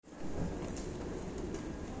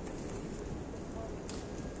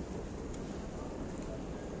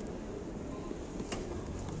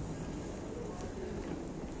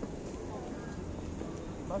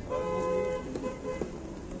Bak.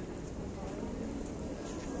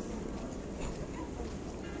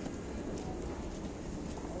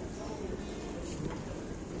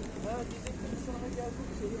 Ha diyecektim sana geldi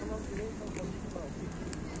bir şey ama